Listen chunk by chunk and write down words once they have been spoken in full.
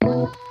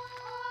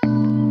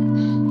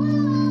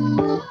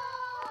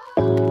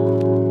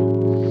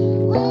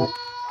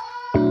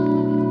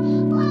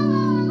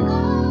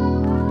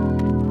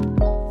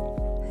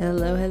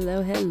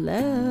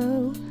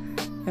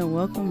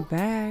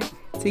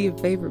to your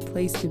favorite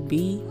place to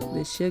be,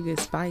 the Sugar,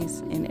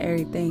 Spice, and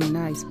Everything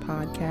Nice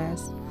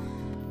podcast.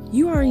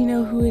 You already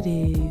know who it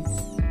is.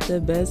 The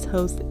best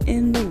host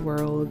in the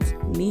world,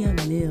 Nia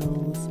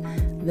Mills,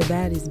 the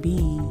baddest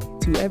bee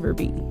to ever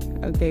be.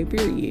 Okay,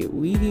 period.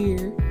 We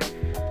here.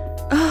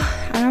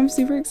 I'm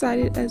super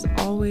excited as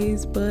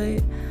always,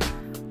 but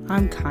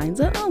I'm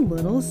kinda a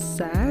little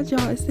sad,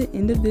 y'all. It's the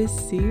end of this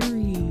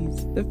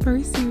series. The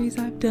first series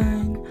I've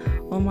done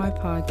on my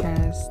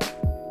podcast.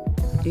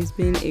 It's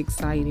been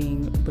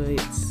exciting, but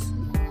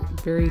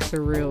very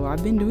surreal.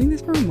 I've been doing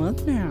this for a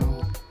month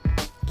now.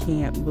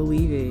 Can't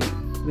believe it.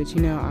 But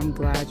I'm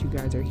glad you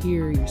guys are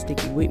here. You're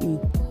sticking with me.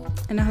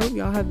 And I hope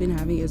y'all have been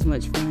having as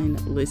much fun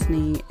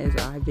listening as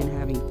I've been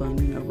having fun,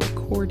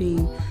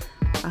 recording.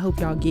 I hope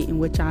y'all getting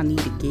what y'all need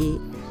to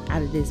get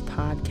out of this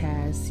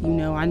podcast.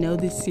 I know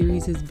this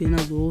series has been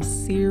a little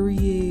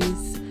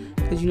serious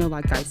because,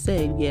 like I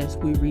said, yes,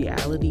 we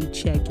reality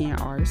checking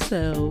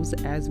ourselves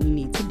as we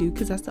need to do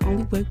because that's the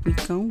only way we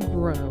can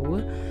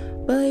grow.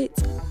 But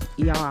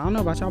y'all, I don't know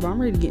about y'all, but I'm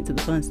ready to get into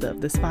the fun stuff,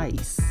 the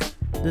spice.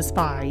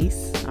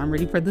 I'm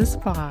ready for the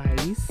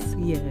spice.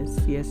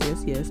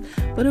 Yes.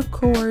 But of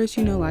course,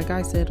 like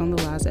I said on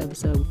the last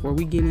episode, before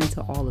we get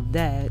into all of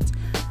that,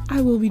 I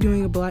will be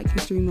doing a Black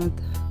History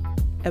Month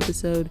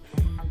episode.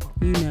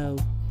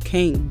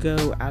 Can't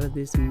go out of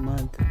this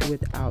month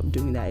without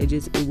doing that.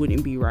 It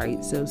wouldn't be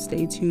right. So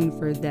stay tuned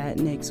for that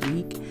next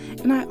week.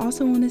 And I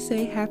also want to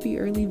say happy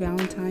early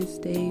Valentine's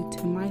Day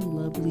to my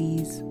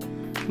lovelies,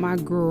 my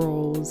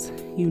girls.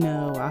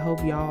 I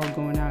hope y'all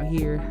going out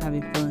here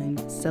having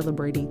fun,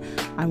 celebrating.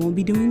 I won't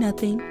be doing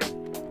nothing.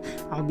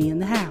 I'll be in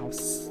the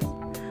house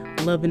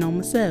loving on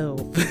myself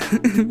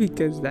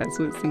because that's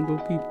what single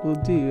people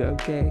do,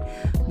 okay?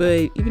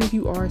 But even if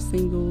you are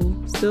single,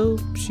 still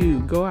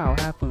go out,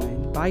 have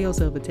fun, buy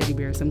yourself a teddy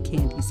bear, some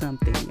candy,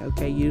 something,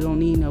 okay? You don't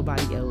need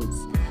nobody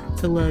else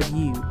to love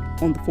you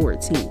on the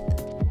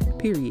 14th,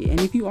 period. And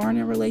if you are in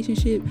a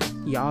relationship,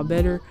 y'all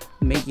better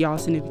make y'all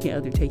significant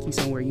other take you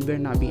somewhere. You better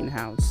not be in the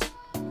house.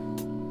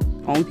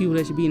 Only people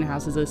that should be in the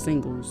house is us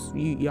singles.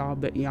 Y'all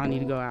need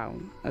to go out,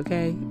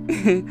 okay?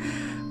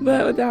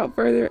 But without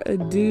further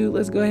ado,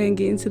 let's go ahead and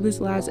get into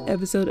this last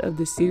episode of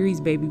the series,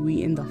 baby.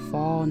 We in the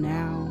fall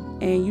now,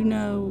 and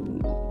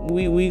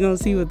we gonna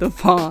see what the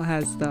fall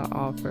has to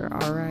offer.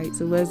 All right,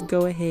 so let's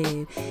go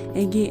ahead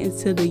and get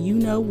into the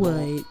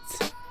what,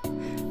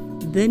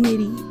 the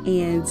nitty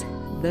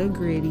and the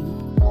gritty.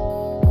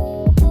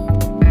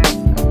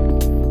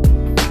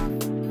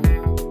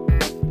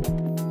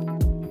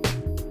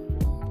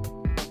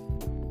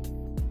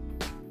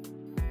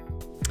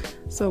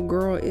 So,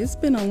 girl, it's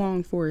been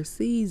along 4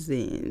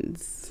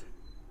 seasons.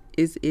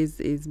 It's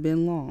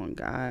been long.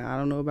 I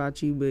don't know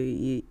about you, but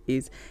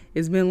it's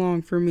been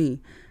long for me.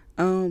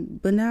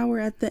 But now we're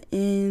at the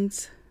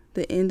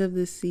end of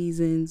the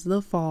seasons,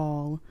 the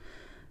fall.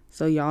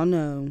 So y'all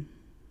know,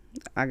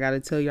 I gotta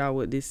tell y'all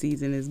what this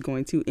season is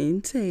going to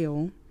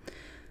entail.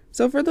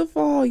 So for the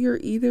fall, you're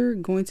either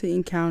going to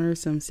encounter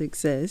some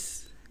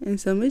success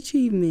and some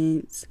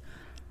achievements,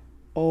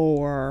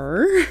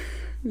 or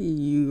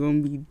you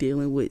gonna be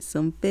dealing with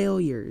some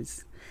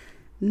failures.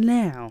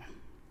 Now,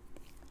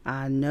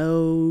 I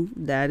know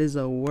that is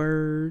a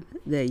word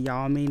that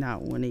y'all may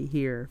not want to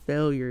hear,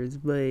 failures,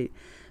 but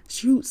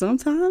shoot,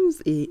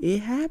 sometimes it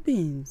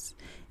happens,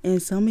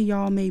 and some of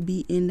y'all may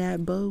be in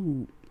that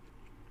boat.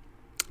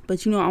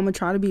 But I'm gonna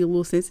try to be a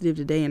little sensitive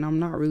today, and I'm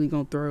not really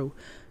gonna throw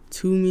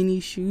too many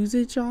shoes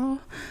at y'all,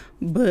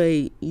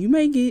 but you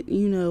may get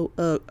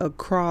a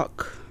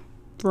crock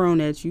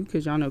thrown at you,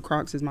 because y'all know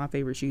Crocs is my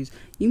favorite shoes.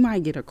 You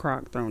might get a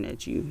Croc thrown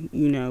at you,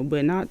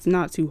 but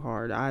not too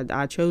hard.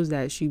 I chose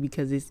that shoe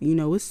because it's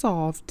it's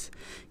soft.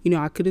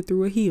 I could have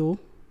threw a heel,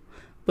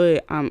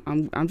 but I'm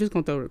just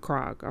gonna throw the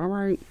Croc. All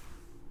right.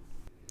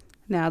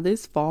 Now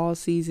this fall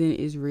season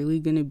is really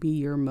gonna be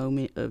your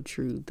moment of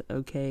truth.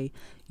 Okay,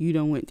 you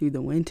done went through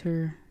the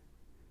winter,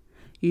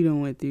 you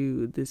done went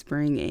through the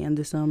spring and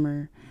the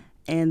summer.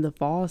 And the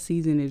fall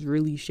season is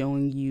really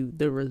showing you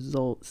the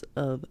results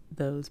of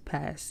those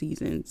past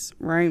seasons,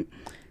 right?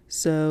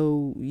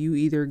 So you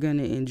either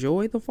gonna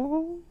enjoy the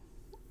fall,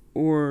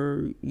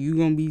 or you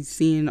gonna be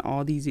seeing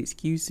all these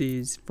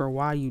excuses for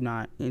why you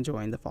not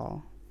enjoying the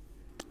fall.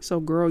 So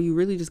girl, you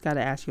really just gotta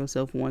ask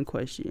yourself one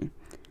question.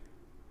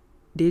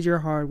 Did your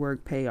hard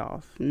work pay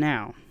off?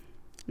 Now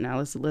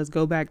let's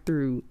go back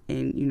through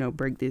and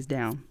break this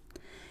down.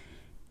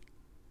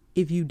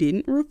 If you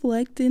didn't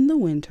reflect in the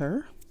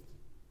winter,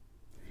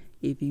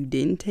 if you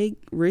didn't take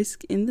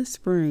risk in the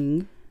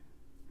spring,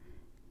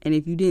 and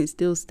if you didn't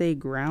still stay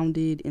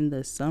grounded in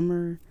the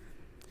summer,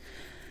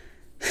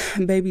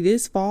 baby,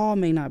 this fall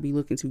may not be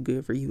looking too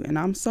good for you. And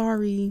I'm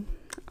sorry.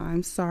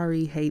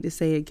 Hate to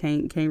say it,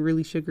 can't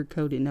really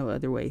sugarcoat it no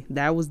other way.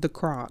 That was the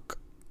Croc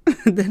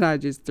that I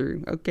just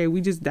threw. Okay,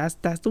 that's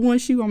the one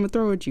shoe I'm gonna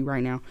throw at you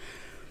right now.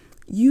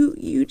 You're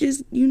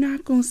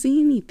not gonna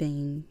see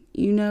anything.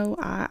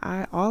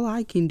 I all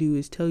I can do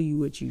is tell you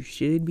what you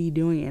should be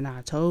doing. And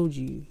I told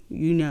you,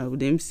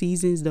 them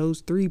seasons,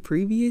 those 3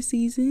 previous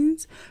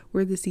seasons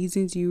were the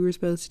seasons you were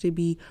supposed to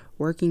be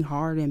working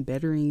hard and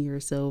bettering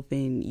yourself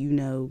and,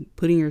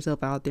 putting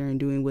yourself out there and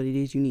doing what it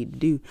is you need to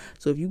do.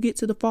 So if you get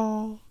to the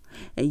fall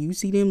and you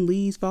see them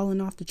leaves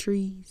falling off the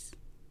trees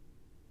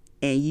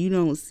and you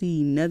don't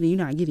see nothing, you're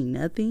not getting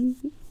nothing,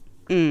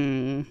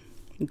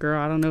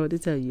 girl, I don't know what to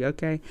tell you,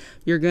 okay?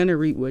 You're gonna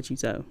reap what you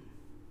sow.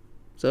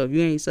 So if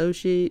you ain't sow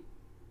shit,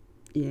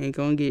 you ain't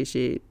gonna get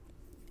shit.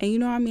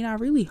 And I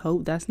really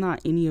hope that's not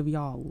any of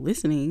y'all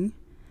listening.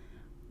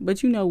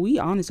 But we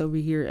honest over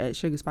here at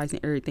Sugar Spice and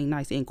Everything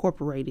Nice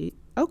Incorporated.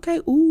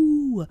 Okay,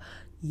 ooh,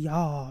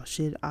 y'all,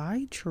 should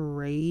I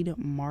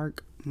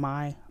trademark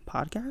my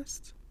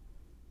podcast?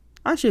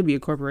 I should be a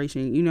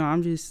corporation.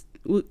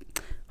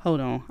 Hold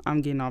on,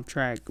 I'm getting off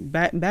track.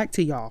 Back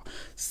to y'all.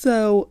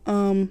 So,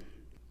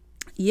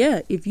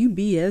 yeah, if you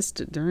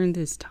BS'd during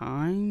this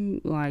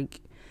time,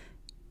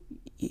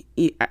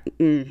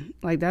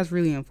 that's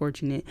really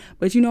unfortunate.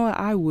 But you know what,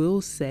 I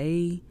will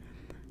say,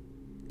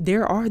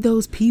 there are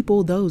those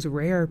people, those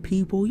rare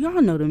people,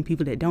 y'all know them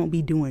people that don't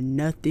be doing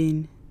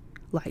nothing,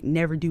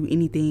 never do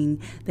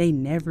anything. They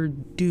never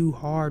do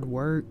hard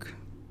work.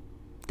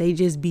 They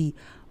just be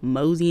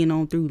moseying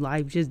on through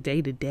life just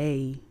day to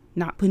day,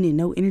 not putting in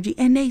no energy,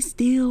 and they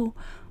still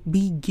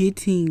be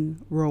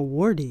getting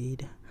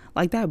rewarded.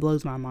 That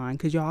blows my mind,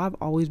 because y'all, I've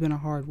always been a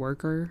hard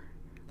worker.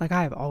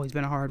 I have always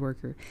been a hard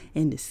worker.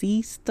 And to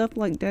see stuff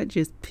like that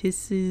just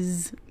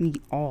pisses me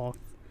off.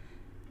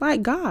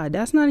 God,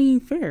 that's not even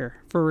fair,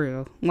 for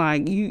real.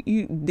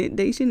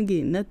 They shouldn't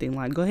get nothing.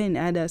 Go ahead and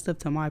add that stuff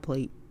to my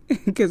plate,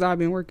 because I've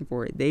been working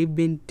for it. They've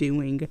been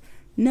doing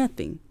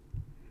nothing.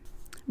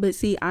 But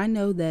see, I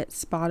know that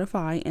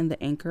Spotify and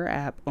the Anchor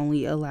app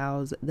only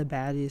allows the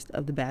baddest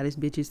of the baddest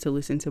bitches to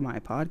listen to my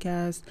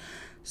podcast.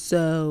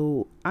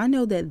 So I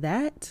know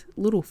that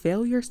little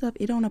failure stuff,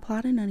 it don't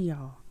apply to none of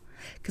y'all.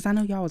 Because I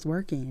know y'all was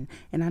working,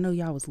 and I know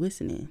y'all was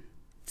listening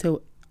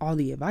to all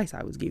the advice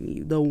I was giving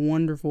you, the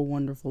wonderful,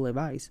 wonderful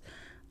advice.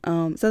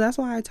 So that's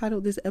why I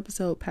titled this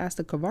episode Past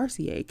the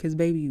Courvoisier, because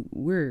baby,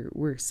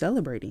 we're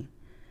celebrating.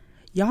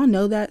 Y'all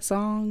know that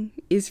song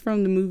is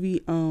from the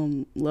movie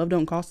Love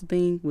Don't Cost a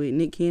Thing with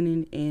Nick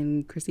Cannon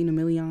and Christina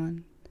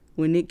Milian.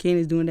 When Nick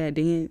Cannon's doing that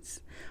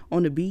dance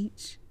on the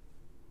beach.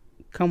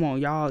 Come on,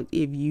 y'all.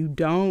 If you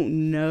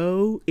don't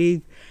know,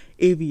 if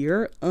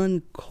you're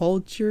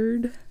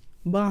uncultured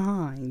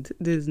behind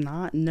does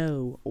not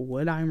know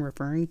what I'm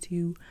referring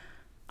to,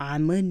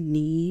 I'ma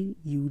need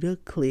you to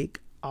click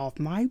off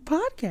my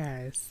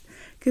podcast.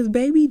 Because,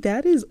 baby,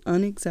 that is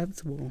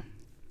unacceptable.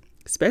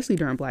 Especially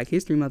during Black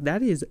History Month.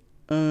 That is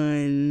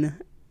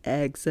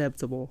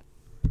unacceptable.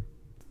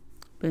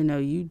 But no,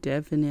 you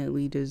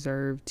definitely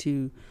deserve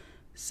to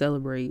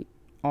celebrate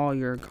all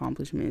your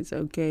accomplishments,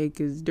 okay?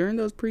 Because during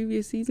those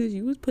previous seasons,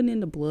 you was putting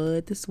in the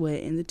blood, the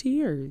sweat, and the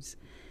tears.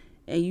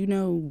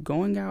 And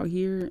going out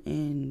here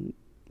and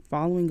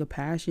following a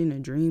passion, a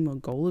dream, a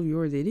goal of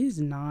yours, it is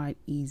not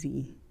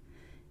easy.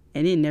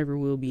 And it never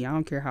will be. I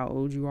don't care how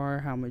old you are,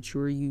 how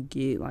mature you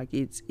get,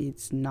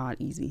 it's not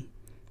easy.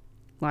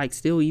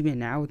 Still, even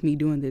now with me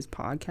doing this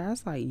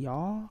podcast,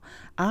 y'all,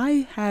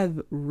 I have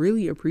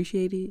really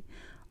appreciated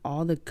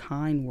all the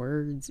kind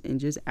words and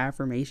just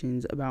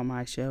affirmations about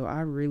my show. I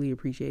really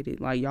appreciate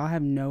it. Y'all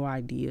have no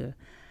idea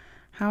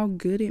how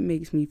good it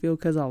makes me feel,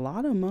 because a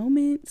lot of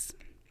moments,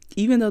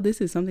 even though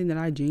this is something that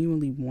I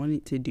genuinely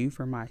wanted to do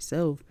for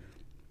myself,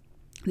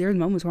 there's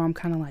moments where I'm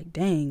kind of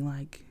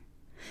dang,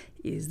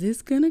 is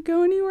this gonna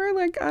go anywhere?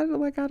 I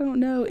don't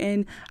know.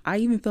 And I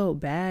even felt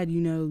bad,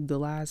 the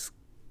last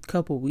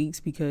couple weeks,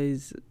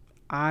 because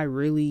I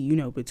really,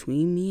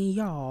 between me and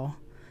y'all,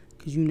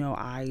 because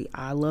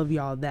I love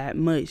y'all that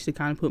much to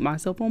kind of put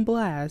myself on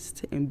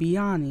blast and be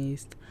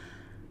honest,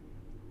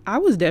 I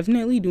was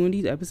definitely doing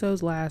these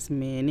episodes last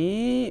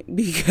minute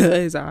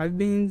because I've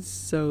been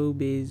so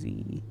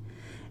busy.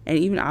 And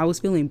even I was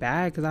feeling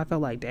bad because I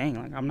felt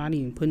dang, I'm not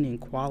even putting in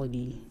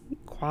quality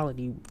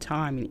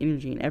time and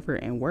energy and effort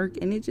and work,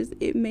 and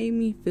it made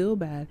me feel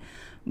bad.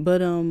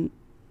 But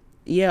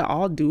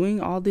yeah,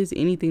 doing all this,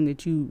 anything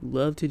that you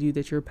love to do,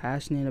 that you're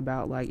passionate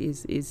about,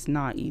 it's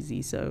not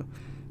easy. So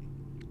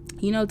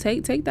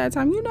take that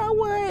time. You know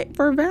what,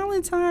 for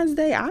Valentine's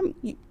Day, I'm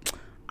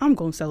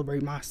gonna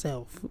celebrate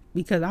myself,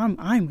 because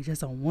I'm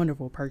just a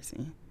wonderful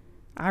person.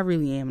 I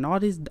really am. And all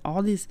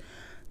this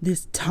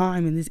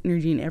time and this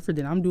energy and effort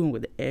that I'm doing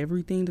with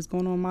everything that's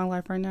going on in my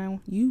life right now,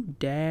 you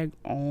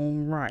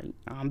daggone right,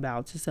 I'm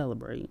about to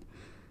celebrate.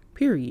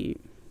 Period.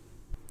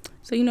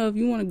 So, if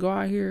you want to go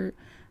out here,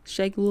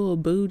 shake a little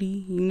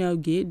booty,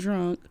 get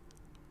drunk,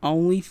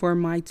 only for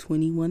my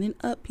 21 and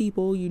up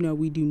people.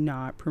 We do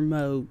not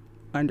promote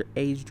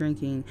underage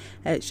drinking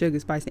at Sugar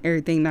Spice and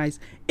Everything Nice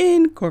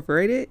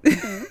Incorporated.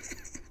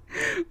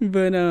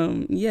 But,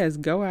 yes,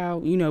 go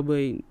out,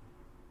 but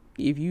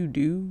if you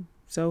do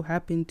so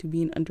happen to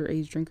be an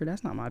underage drinker,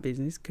 that's not my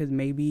business, because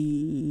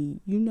maybe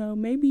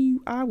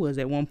I was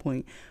at one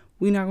point.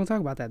 We're not gonna talk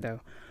about that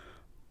though.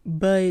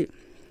 But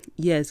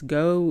yes,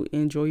 go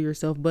enjoy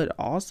yourself, but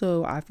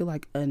also I feel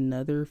like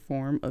another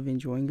form of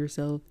enjoying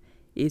yourself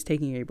is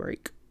taking a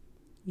break.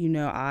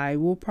 I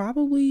will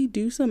probably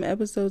do some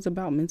episodes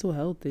about mental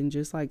health and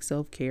just like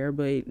self-care,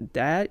 but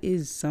that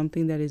is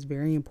something that is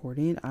very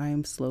important. I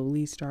am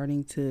slowly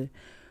starting to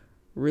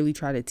really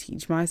try to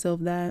teach myself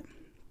that,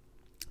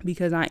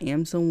 because I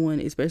am someone,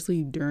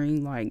 especially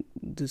during like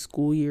the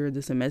school year,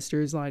 the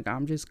semesters, like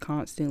I'm just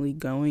constantly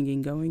going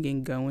and going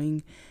and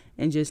going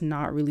and just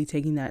not really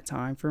taking that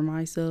time for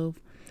myself.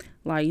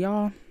 Like,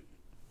 y'all,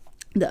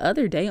 the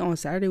other day on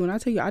Saturday, when I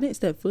tell you I didn't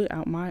step foot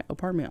out my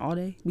apartment all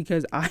day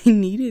because I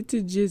needed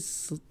to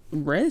just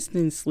rest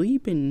and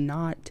sleep and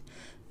not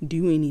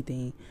do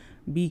anything,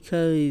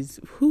 because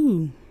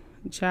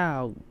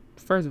child,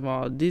 first of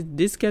all,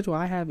 this schedule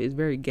I have is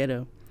very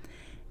ghetto.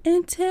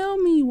 And tell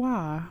me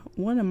why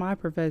one of my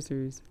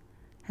professors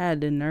had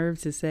the nerve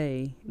to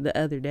say the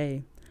other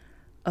day,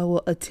 oh,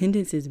 well,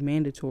 attendance is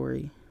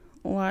mandatory.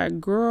 Like,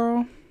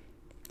 girl,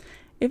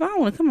 if I don't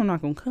want to come, I'm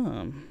not going to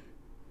come.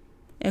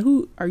 And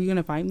who are you going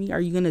to fight me?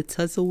 Are you going to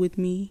tussle with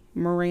me,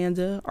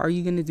 Miranda? Are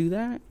you going to do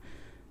that?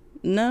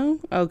 No?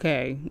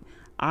 Okay.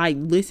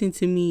 Listen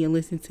to me and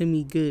listen to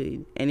me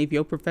good. And if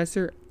your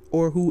professor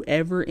or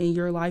whoever in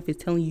your life is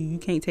telling you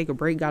can't take a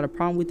break, got a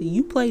problem with it,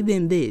 you play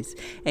them this.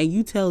 And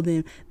you tell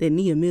them that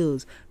Nia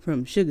Mills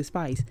from Sugar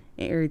Spice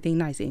and Everything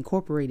Nice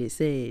Incorporated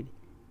said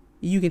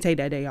you can take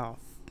that day off.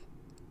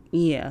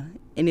 Yeah.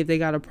 And if they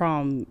got a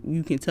problem,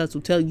 you can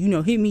tussle.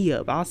 Hit me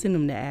up. I'll send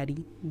them to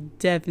Addie.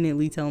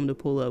 Definitely tell them to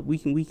pull up. We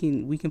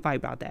can fight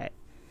about that.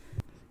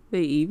 But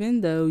even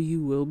though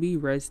you will be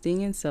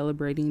resting and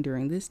celebrating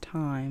during this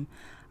time,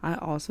 I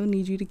also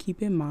need you to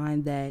keep in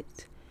mind that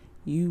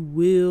you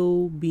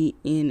will be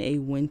in a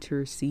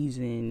winter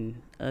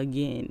season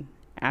again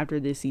after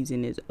this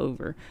season is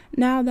over.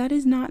 Now, that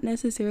is not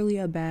necessarily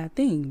a bad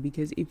thing,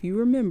 because if you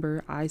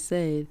remember, I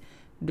said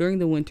during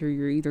the winter,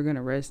 you're either going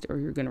to rest or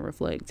you're going to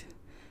reflect.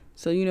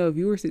 So, if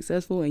you were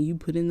successful and you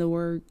put in the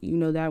work,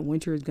 that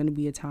winter is going to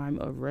be a time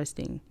of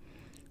resting.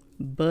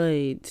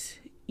 But,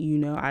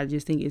 I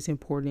just think it's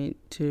important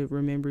to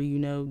remember,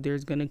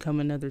 there's going to come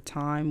another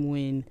time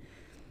when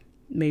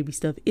maybe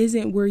stuff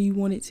isn't where you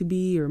want it to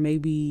be, or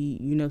maybe,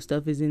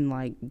 stuff isn't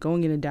like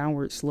going in a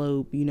downward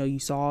slope. You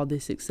saw all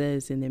this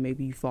success and then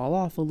maybe you fall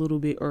off a little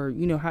bit, or,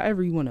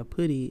 however you want to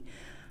put it.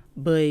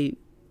 But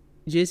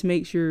just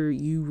make sure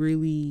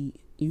you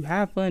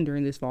have fun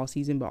during this fall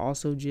season, but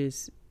also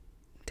just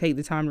take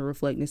the time to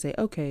reflect and say,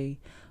 okay,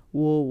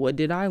 well, what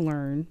did I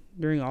learn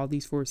during all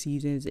these 4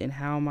 seasons, and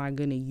how am I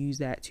going to use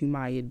that to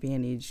my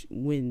advantage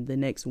when the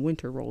next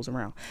winter rolls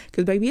around?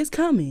 Because, baby, it's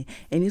coming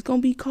and it's going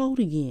to be cold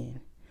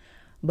again.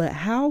 But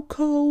how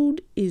cold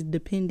is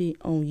dependent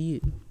on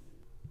you.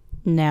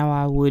 Now,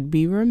 I would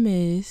be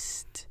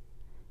remiss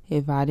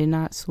if I did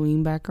not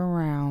swing back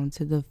around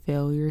to the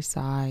failure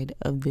side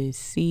of this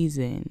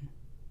season.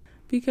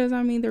 Because,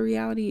 the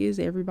reality is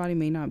everybody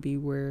may not be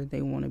where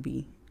they want to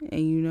be.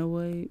 And you know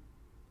what?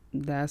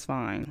 That's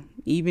fine.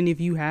 Even if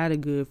you had a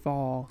good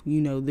fall,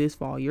 this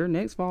fall, your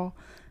next fall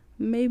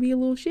may be a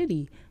little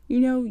shitty.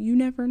 You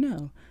never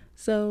know.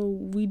 So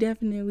we got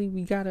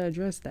to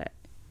address that.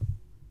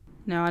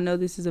 Now, I know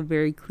this is a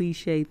very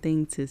cliche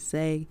thing to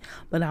say,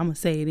 but I'm going to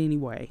say it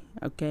anyway,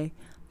 okay?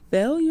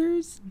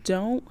 Failures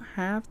don't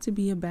have to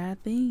be a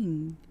bad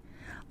thing.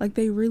 Like,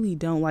 they really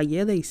don't. Like,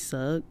 yeah, they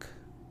suck,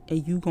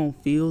 and you going to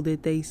feel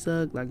that they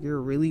suck. Like,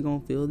 you're really going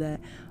to feel that.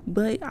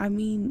 But,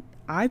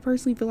 I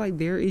personally feel like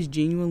there is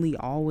genuinely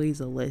always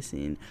a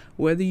lesson,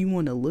 whether you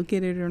want to look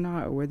at it or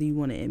not, or whether you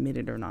want to admit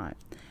it or not.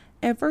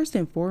 And first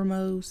and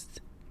foremost,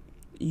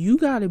 you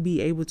got to be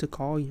able to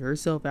call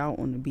yourself out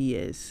on the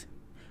BS.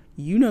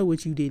 You know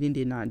what you did and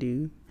did not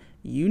do.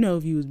 You know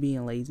if you was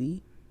being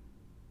lazy.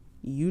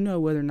 You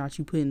know whether or not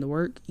you put in the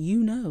work.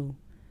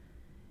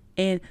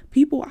 And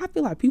I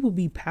feel like people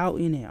be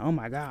pouting and, oh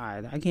my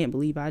God, I can't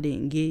believe I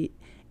didn't get,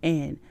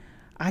 and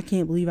I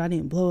can't believe I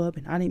didn't blow up,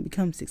 and I didn't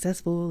become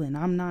successful, and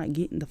I'm not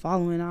getting the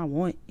following I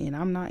want, and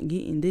I'm not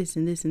getting this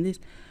and this and this.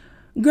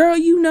 Girl,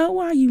 you know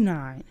why you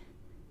not.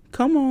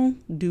 Come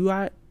on. Do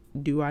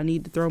I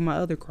need to throw my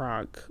other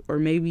crock? Or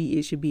maybe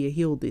it should be a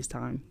heel this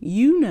time.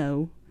 You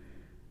know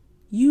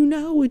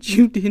what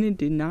you did and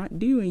did not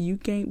do, and you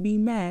can't be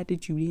mad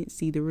that you didn't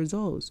see the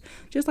results.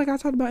 Just like I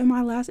talked about in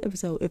my last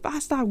episode, if I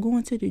stop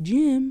going to the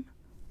gym,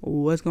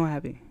 what's going to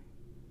happen?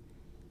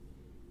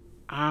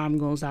 I'm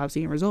going to stop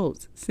seeing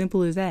results.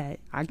 Simple as that.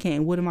 I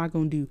can't. What am I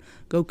going to do?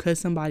 Go cuss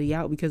somebody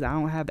out because I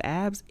don't have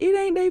abs? It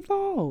ain't their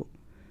fault.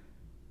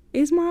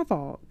 It's my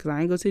fault because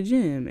I ain't go to the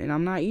gym and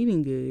I'm not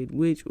eating good,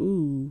 which,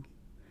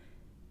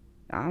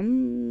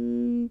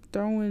 I'm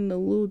throwing a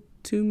little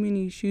too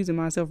many shoes in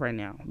myself right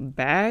now.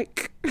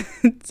 Back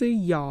to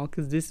y'all,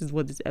 because this is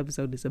what this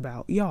episode is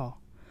about, y'all.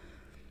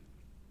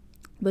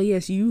 But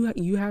yes,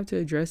 you have to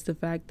address the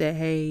fact that,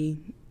 hey,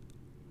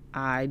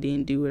 I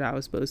didn't do what I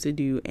was supposed to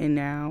do, and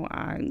now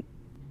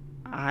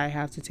I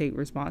have to take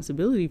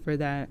responsibility for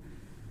that.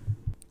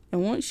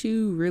 And once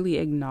you really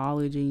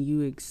acknowledge and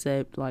you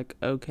accept, like,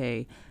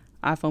 okay,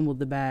 I fumbled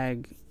the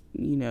bag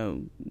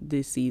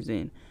this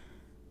season.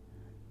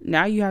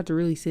 Now you have to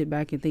really sit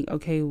back and think,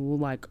 okay, well,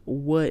 like,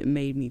 what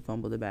made me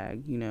fumble the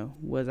bag?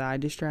 Was I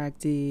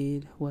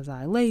distracted? Was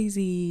I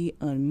lazy,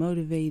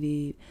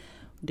 unmotivated?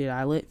 Did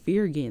I let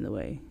fear get in the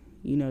way?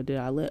 Did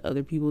I let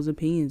other people's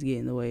opinions get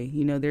in the way?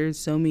 There's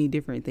so many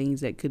different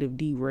things that could have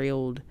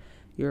derailed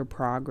your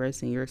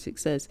progress and your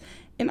success.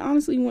 And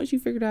honestly, once you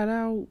figure that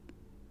out,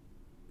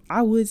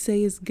 I would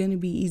say it's going to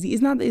be easy.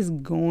 It's not that it's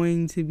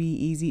going to be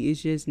easy.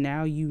 It's just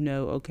now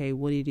okay,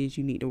 what it is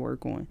you need to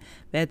work on.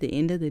 But at the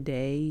end of the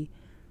day,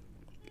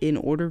 in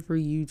order for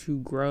you to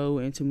grow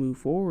and to move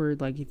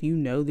forward, like if you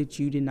know that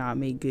you did not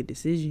make good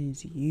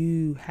decisions,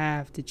 you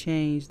have to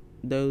change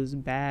those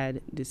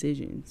bad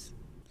decisions.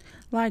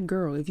 Like,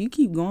 girl, if you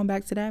keep going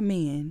back to that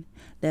man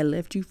that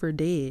left you for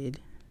dead,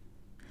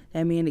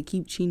 that man that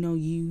keep cheating on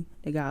you,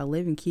 that got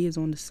 11 kids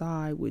on the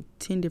side with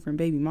 10 different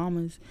baby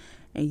mamas,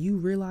 and you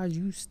realize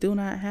you still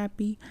not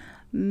happy,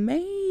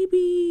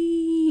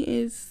 maybe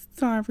it's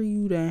time for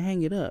you to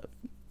hang it up,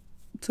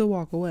 to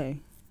walk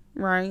away,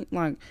 right?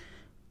 Like,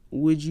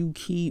 would you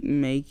keep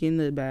making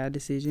the bad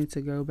decision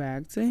to go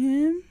back to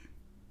him?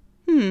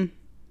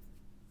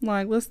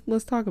 Like,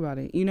 let's talk about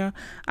it.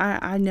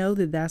 I know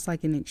that that's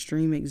like an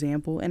extreme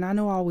example, and I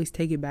know I always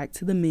take it back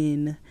to the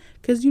men,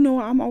 because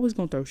I'm always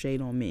gonna throw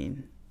shade on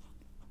men.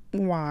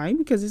 Why?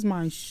 Because it's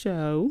my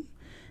show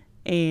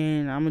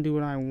and I'm gonna do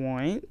what I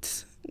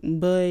want.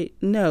 But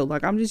no,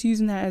 like, I'm just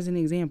using that as an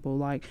example.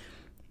 Like,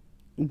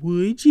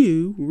 would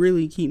you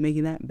really keep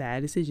making that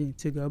bad decision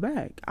to go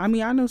back? I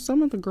mean, I know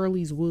some of the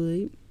girlies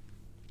would,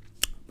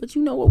 but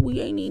you know what? We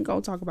ain't even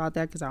gonna talk about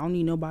that, because I don't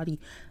need nobody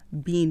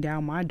being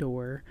down my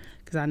door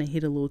because I done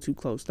hit a little too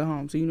close to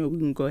home. So, we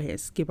can go ahead and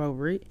skip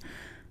over it.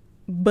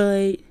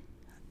 But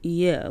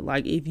yeah,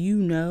 like, if you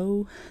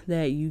know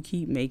that you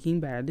keep making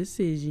bad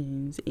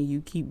decisions and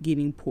you keep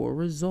getting poor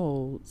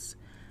results,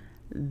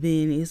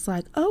 then it's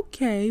like,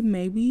 okay,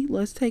 maybe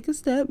let's take a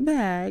step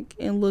back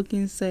and look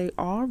and say,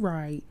 all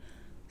right,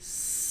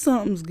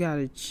 something's got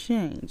to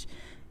change.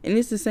 And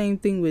it's the same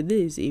thing with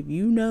this. If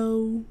you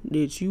know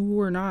that you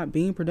were not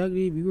being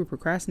productive, you were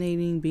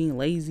procrastinating, being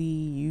lazy,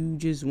 you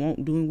just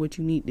won't doing what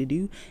you need to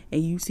do,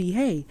 and you see,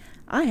 hey,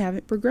 I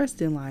haven't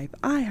progressed in life,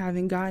 I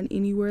haven't gotten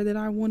anywhere that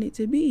I wanted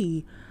to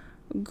be,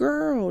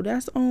 girl,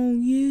 that's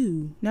on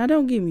you. Now,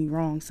 don't get me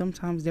wrong.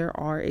 Sometimes there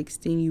are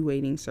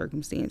extenuating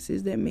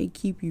circumstances that may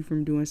keep you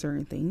from doing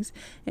certain things,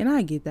 and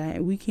I get that,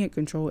 and we can't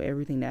control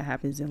everything that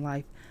happens in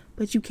life,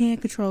 but you can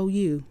control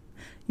you.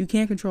 You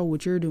can't control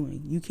what you're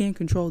doing. You can't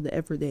control the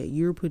effort that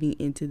you're putting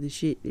into the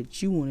shit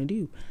that you want to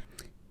do.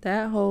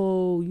 That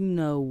whole,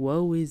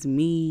 woe is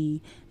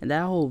me, and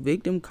that whole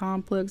victim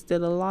complex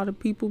that a lot of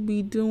people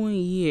be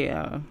doing,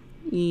 yeah,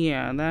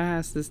 that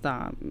has to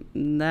stop.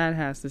 That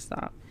has to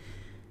stop.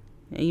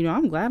 And,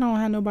 I'm glad I don't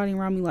have nobody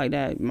around me like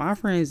that. My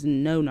friends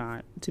know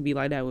not to be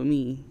like that with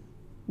me,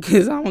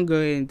 because I'm going to go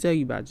ahead and tell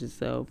you about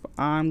yourself.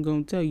 I'm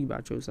going to tell you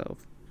about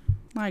yourself.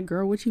 Like,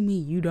 girl, what you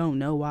mean you don't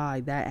know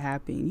why that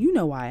happened? You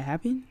know why it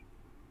happened.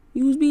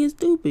 You was being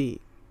stupid.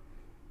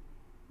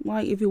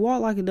 Like, if you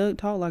walk like a duck,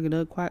 talk like a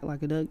duck, quack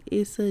like a duck,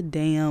 it's a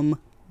damn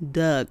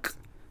duck.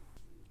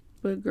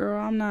 But, girl,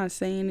 I'm not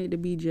saying it to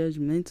be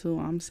judgmental.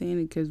 I'm saying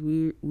it because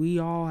we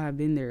all have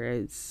been there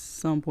at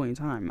some point in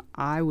time.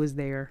 I was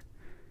there.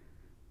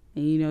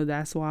 And,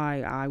 that's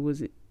why I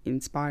was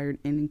inspired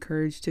and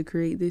encouraged to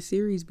create this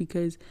series,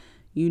 because,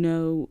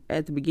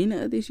 at the beginning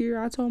of this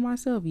year, I told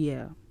myself,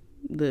 yeah,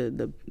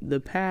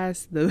 the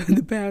past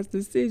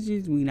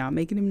decisions, we not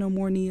making them no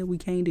more, Nia. We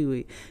can't do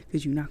it,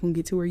 because you're not gonna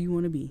get to where you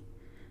want to be,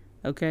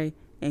 okay?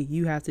 And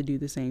you have to do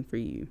the same for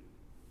you.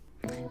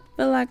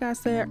 But like I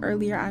said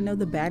earlier, I know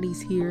the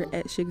baddies here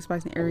at Sugar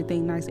Spice and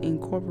Everything Nice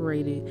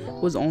Incorporated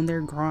was on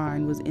their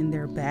grind, was in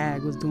their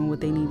bag, was doing what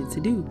they needed to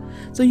do.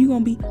 So you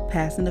gonna be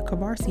passing the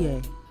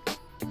Courvoisier.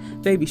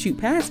 Baby, shoot,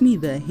 pass me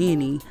the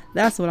Henny.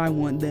 That's what I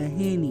want, the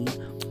Henny.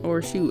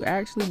 Or shoot,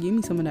 actually give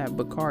me some of that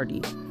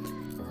Bacardi.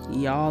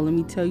 Y'all, let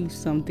me tell you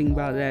something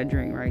about that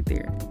drink right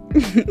there.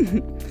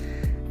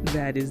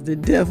 That is the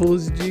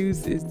devil's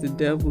juice. It's the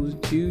devil's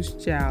juice,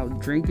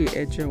 child. Drink it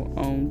at your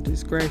own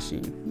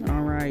discretion.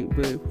 All right,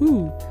 but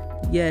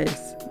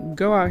yes,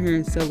 go out here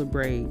and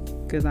celebrate,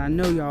 because I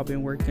know y'all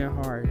been working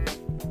hard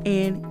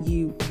and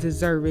you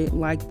deserve it,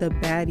 like the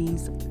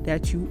baddies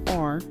that you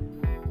are.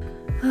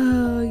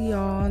 Oh,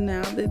 y'all,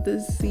 now that the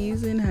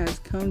season has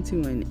come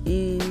to an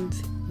end,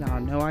 y'all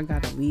know I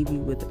gotta leave you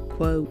with a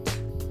quote.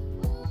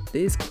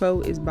 This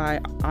quote is by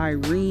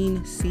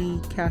Irene C.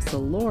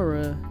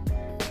 Casalora,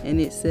 and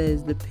it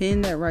says, "The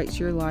pen that writes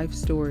your life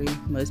story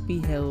must be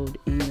held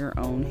in your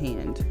own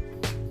hand."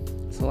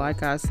 So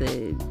like I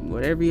said,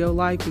 whatever your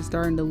life is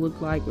starting to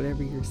look like,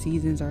 whatever your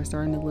seasons are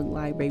starting to look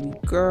like, baby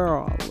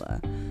girl,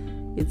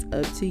 it's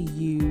up to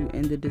you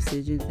and the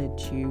decisions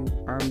that you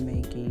are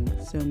making.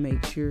 So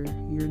make sure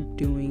you're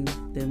doing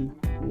them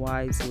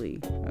wisely,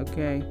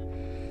 okay?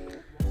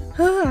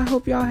 I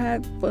hope y'all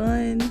had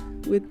fun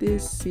with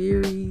this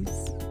series.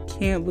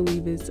 Can't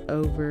believe it's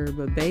over,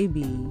 but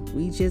baby,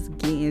 we just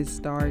getting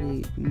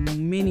started.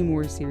 Many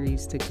more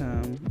series to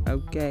come,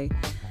 okay?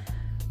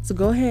 So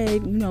go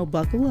ahead,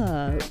 buckle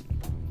up.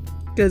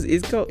 Because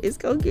it's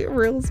gonna get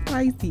real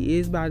spicy.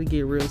 It's about to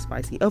get real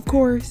spicy. Of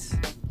course,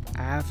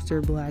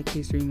 after Black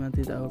History Month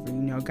is over,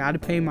 gotta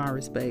pay my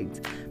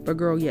respects. But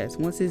girl, yes,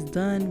 once it's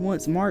done,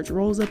 once March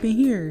rolls up in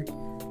here,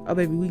 oh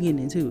baby, we getting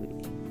into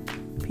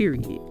it.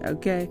 Period.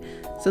 Okay?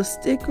 So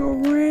stick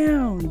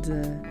around.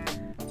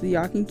 So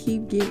y'all can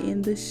keep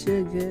getting the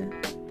sugar,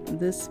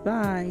 the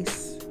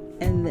spice,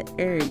 and the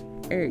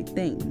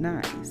everything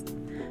nice.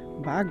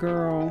 Bye,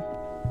 girl.